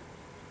publicly.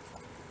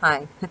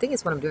 Hi, I think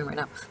it's what I'm doing right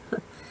now.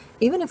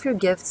 Even if your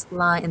gifts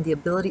lie in the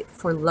ability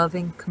for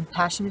loving,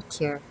 compassionate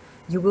care,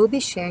 you will be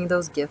sharing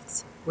those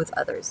gifts with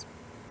others.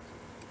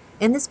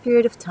 In this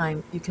period of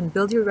time, you can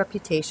build your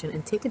reputation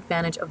and take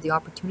advantage of the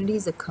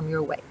opportunities that come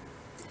your way.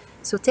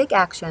 So take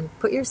action,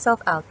 put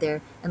yourself out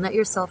there, and let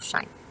yourself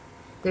shine.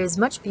 There is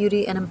much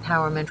beauty and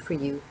empowerment for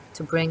you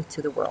to bring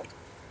to the world.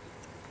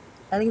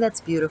 I think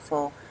that's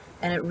beautiful,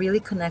 and it really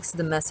connects to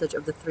the message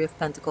of the Three of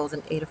Pentacles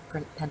and Eight of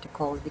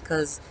Pentacles,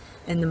 because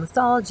in the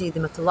mythology, the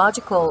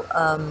mythological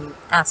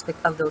aspect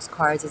of those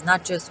cards is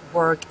not just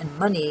work and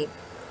money.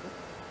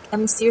 I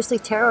mean, seriously,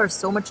 tarot is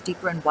so much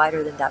deeper and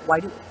wider than that. Why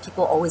do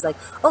people always like,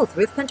 oh,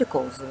 Three of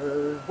Pentacles,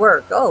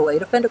 work, oh,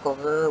 Eight of Pentacles,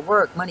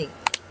 work, money?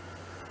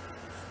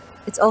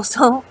 It's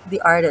also the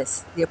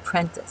artist, the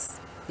apprentice,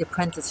 the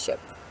apprenticeship,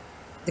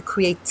 the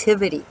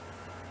creativity.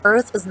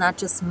 Earth is not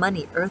just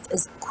money. Earth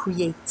is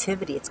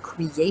creativity. It's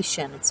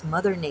creation. It's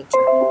Mother Nature.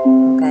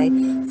 Okay?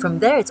 From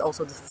there, it's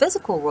also the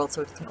physical world,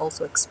 so it can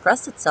also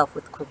express itself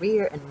with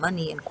career and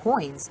money and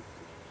coins.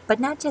 But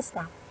not just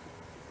that.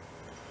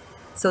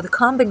 So the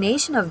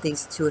combination of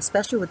these two,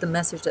 especially with the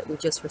message that we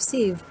just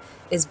received,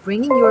 is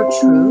bringing your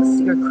truth,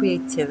 your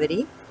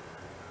creativity,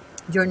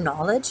 your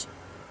knowledge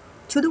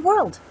to the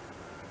world.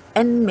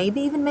 And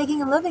maybe even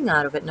making a living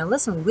out of it. Now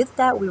listen, with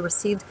that we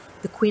received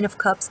the Queen of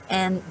Cups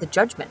and the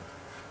Judgment.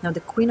 Now the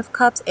Queen of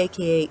Cups,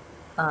 aka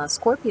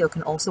Scorpio,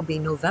 can also be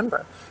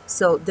November.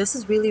 So this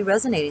is really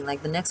resonating.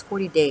 Like the next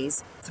 40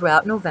 days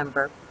throughout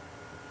November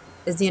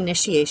is the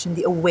initiation,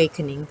 the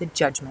awakening, the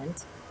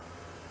judgment.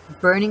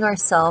 Burning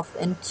ourselves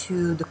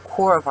into the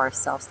core of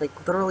ourselves.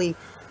 Like literally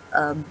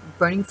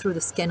burning through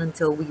the skin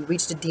until we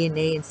reach the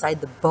DNA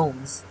inside the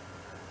bones.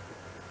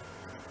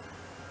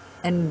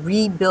 And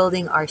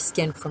rebuilding our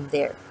skin from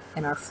there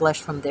and our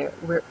flesh from there.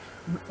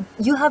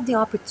 You have the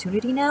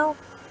opportunity now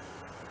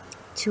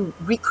to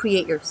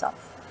recreate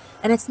yourself.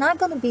 And it's not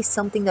going to be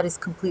something that is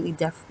completely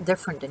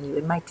different than you.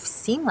 It might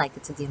seem like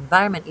it to the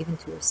environment, even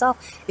to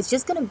yourself. It's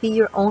just going to be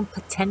your own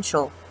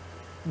potential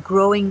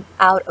growing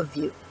out of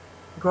you.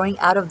 Growing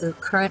out of the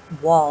current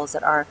walls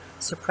that are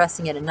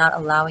suppressing it and not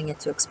allowing it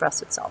to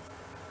express itself.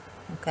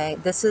 Okay?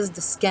 This is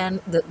the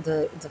skin,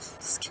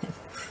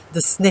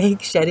 the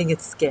snake shedding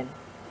its skin.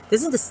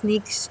 This is the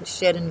snake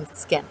shedding its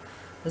skin.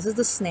 This is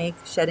the snake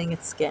shedding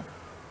its skin.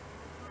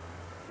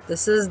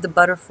 This is the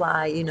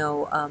butterfly, you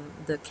know,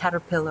 the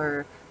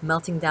caterpillar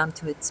melting down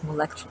to its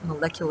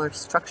molecular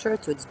structure,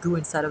 to its goo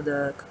inside of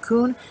the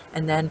cocoon,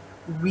 and then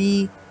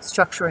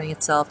restructuring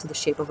itself to the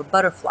shape of a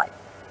butterfly.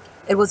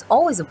 It was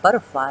always a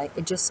butterfly,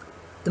 it just,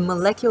 the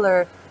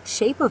molecular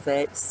shape of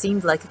it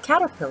seemed like a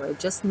caterpillar. It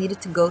just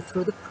needed to go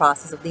through the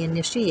process of the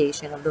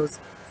initiation of those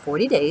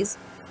 40 days.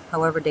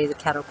 However days a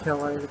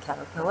caterpillar is a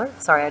caterpillar.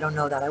 Sorry, I don't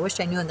know that. I wish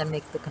I knew and then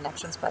make the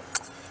connections, but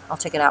I'll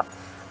check it out.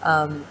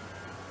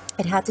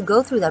 It had to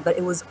go through that, but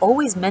it was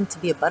always meant to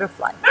be a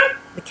butterfly.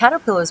 The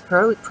caterpillar is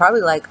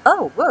probably like,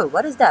 oh, whoa,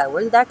 what is that?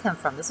 Where did that come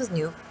from? This is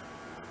new.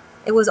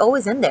 It was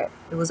always in there.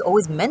 It was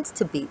always meant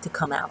to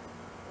come out.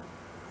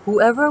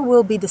 Whoever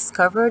will be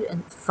discovered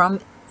and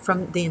from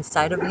the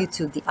inside of you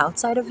to the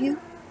outside of you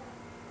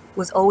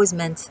was always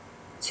meant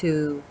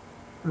to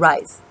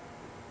rise.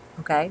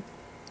 Okay?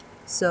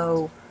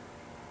 So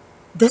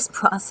this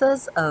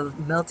process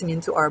of melting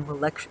into our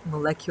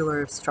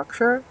molecular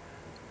structure,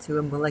 to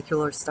a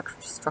molecular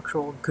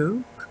structural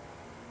goo,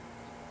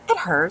 it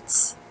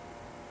hurts.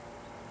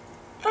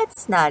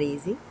 It's not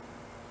easy.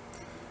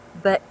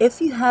 But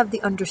if you have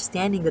the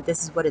understanding that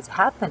this is what is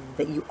happening,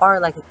 that you are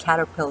like a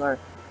caterpillar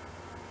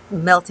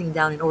melting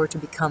down in order to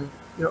become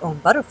your own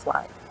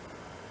butterfly,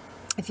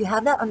 if you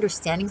have that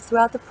understanding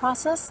throughout the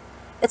process,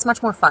 it's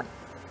much more fun.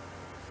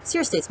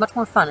 Seriously, it's much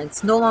more fun.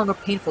 It's no longer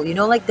painful. You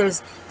know, like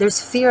there's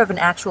fear of an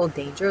actual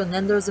danger, and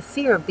then there's a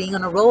fear of being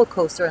on a roller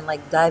coaster and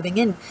like diving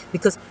in,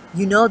 because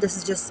you know this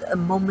is just a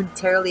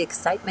momentarily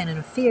excitement and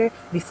a fear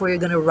before you're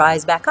going to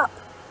rise back up,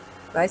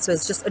 right? So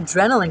it's just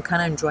adrenaline,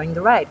 kind of enjoying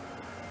the ride.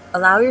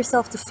 Allow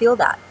yourself to feel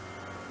that.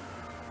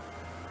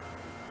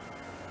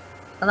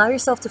 Allow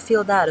yourself to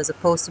feel that, as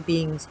opposed to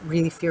being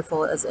really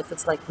fearful as if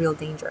it's like real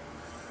danger.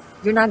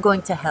 You're not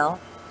going to hell.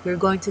 You're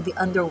going to the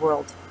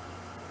underworld.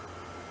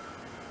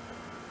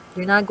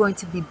 You're not going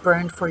to be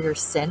burned for your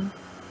sin.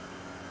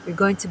 You're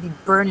going to be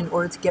burned in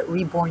order to get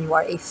reborn. You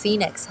are a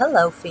phoenix.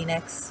 Hello,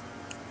 phoenix.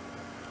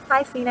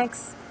 Hi,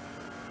 phoenix.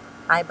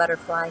 Hi,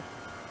 butterfly.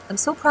 I'm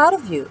so proud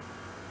of you.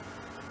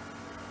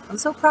 I'm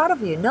so proud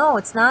of you. No,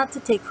 it's not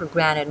to take for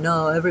granted.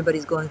 No,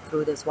 everybody's going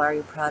through this. Why are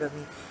you proud of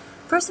me?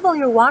 First of all,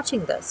 you're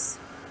watching this.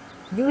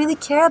 You really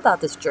care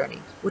about this journey,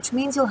 which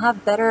means you'll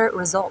have better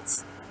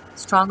results,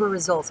 stronger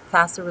results,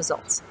 faster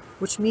results,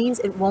 which means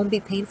it won't be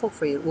painful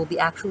for you. It will be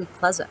actually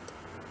pleasant.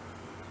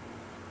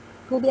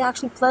 Will be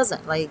actually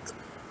pleasant, like,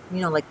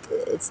 you know, like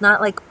it's not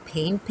like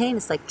pain,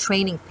 it's like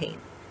training pain,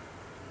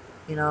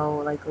 you know,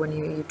 like when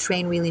you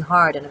train really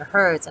hard and it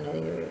hurts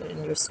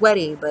and you're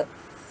sweaty, but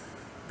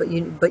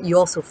you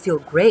also feel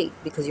great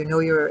because you know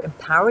you're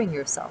empowering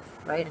yourself,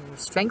 right? And you're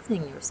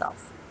strengthening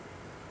yourself.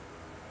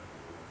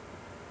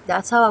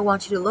 That's how I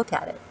want you to look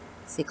at it,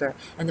 seeker.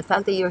 And the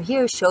fact that you're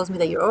here shows me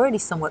that you're already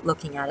somewhat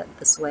looking at it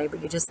this way,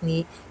 but you just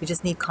need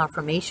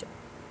confirmation.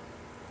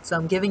 So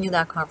I'm giving you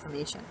that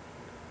confirmation.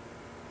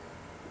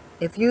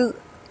 If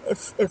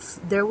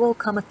there will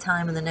come a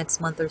time in the next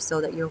month or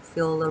so that you'll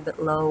feel a little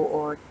bit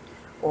low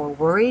or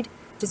worried,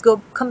 just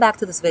come back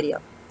to this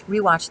video,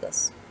 rewatch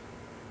this.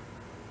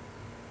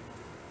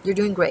 You're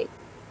doing great,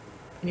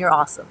 and you're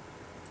awesome,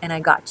 and I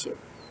got you.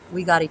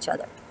 We got each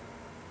other.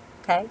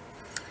 Okay.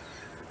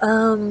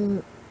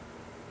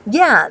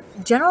 Yeah,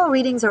 general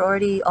readings are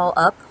already all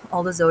up,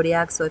 all the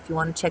zodiacs. So if you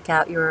want to check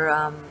out your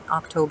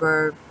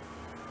October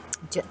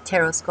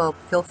Taroscope,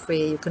 feel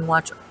free. You can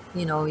watch,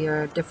 you know,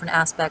 your different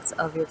aspects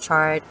of your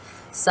chart,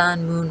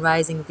 sun, moon,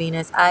 rising,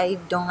 Venus. I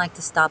don't like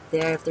to stop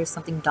there. If there's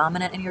something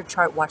dominant in your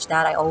chart, watch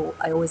that. I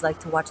always like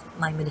to watch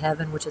my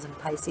midheaven, which is in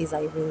Pisces.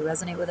 I really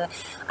resonate with it.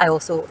 I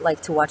also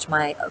like to watch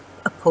my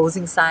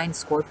opposing sign,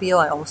 Scorpio.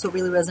 I also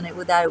really resonate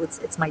with that.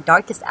 It's my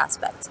darkest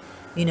aspect.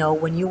 You know,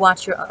 when you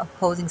watch your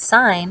opposing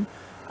sign,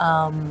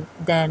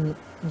 then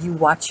you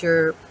watch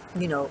your,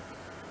 you know,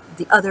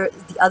 the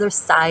other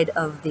side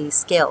of the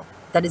scale.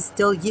 That is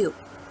still you.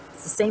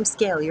 It's the same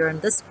scale. You're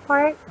in this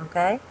part,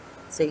 okay?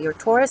 So you're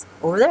Taurus.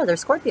 Over there,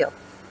 there's Scorpio.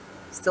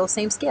 Still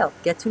same scale.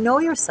 Get to know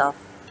yourself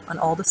on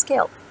all the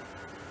scales.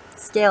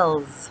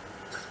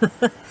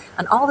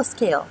 On all the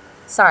scale.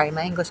 Sorry,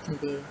 my English can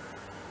be...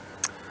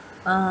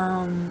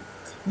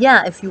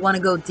 yeah, if you want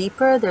to go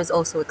deeper, there's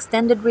also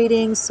extended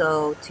readings.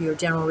 So to your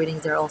general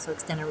readings, there are also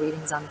extended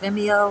readings on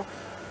Vimeo.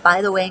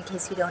 By the way, in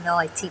case you don't know,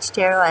 I teach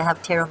tarot. I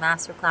have Tarot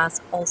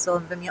Masterclass also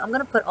on Vimeo. I'm going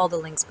to put all the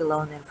links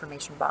below in the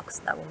information box.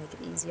 That will make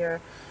it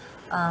easier.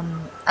 I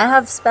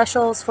have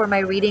specials for my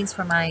readings,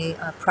 for my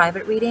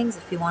private readings.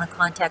 If you want to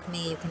contact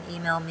me, you can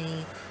email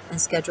me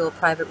and schedule a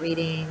private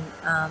reading.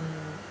 I'll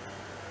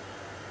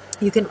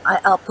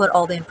put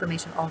all the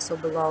information also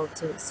below,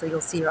 so you'll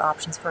see your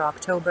options for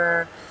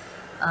October.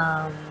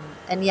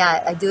 And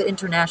yeah, I do it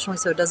internationally,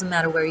 so it doesn't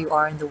matter where you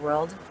are in the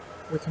world.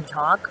 We can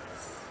talk.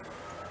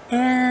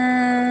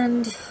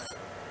 And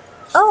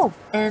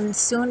and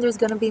soon there's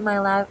going to be my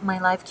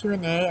live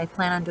Q&A. I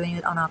plan on doing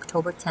it on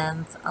October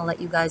 10th. I'll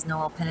let you guys know.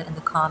 I'll pin it in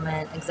the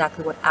comment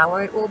exactly what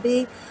hour it will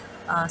be.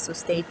 So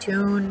stay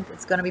tuned.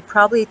 It's going to be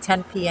probably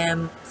 10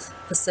 p.m.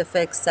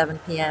 Pacific, 7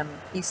 p.m.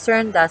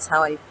 Eastern. That's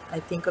how I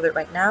think of it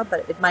right now,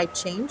 but it might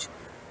change.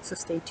 So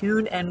stay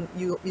tuned, and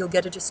you'll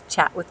get to just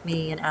chat with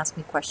me and ask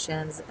me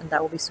questions, and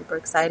that will be super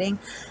exciting.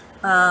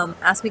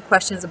 Ask me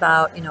questions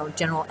about, you know,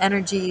 general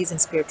energies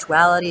and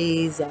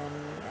spiritualities, and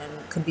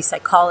could be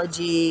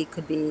psychology,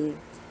 could be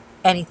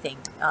anything.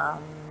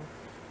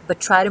 But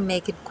try to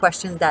make it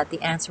questions that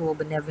the answer will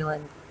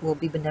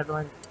be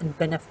benevolent and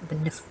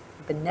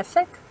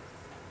benefic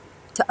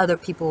to other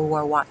people who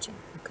are watching.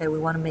 Okay, we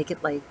want to make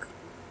it like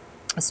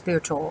a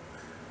spiritual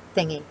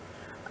thingy.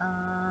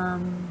 A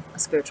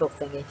spiritual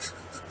thingy.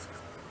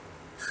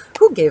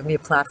 Who gave me a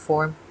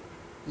platform?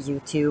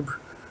 YouTube.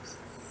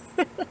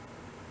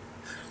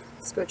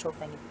 Spiritual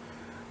thingy.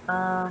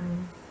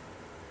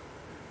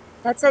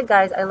 That's it,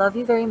 guys. I love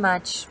you very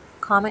much.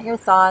 Comment your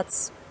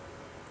thoughts.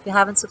 If you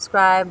haven't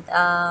subscribed,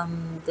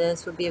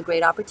 this would be a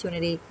great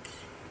opportunity.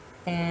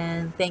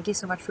 And thank you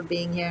so much for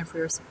being here and for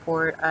your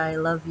support. I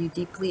love you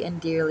deeply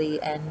and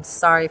dearly, and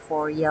sorry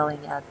for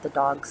yelling at the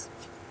dogs.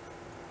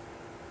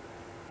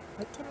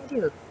 What can I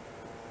do?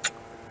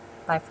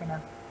 Bye for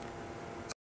now.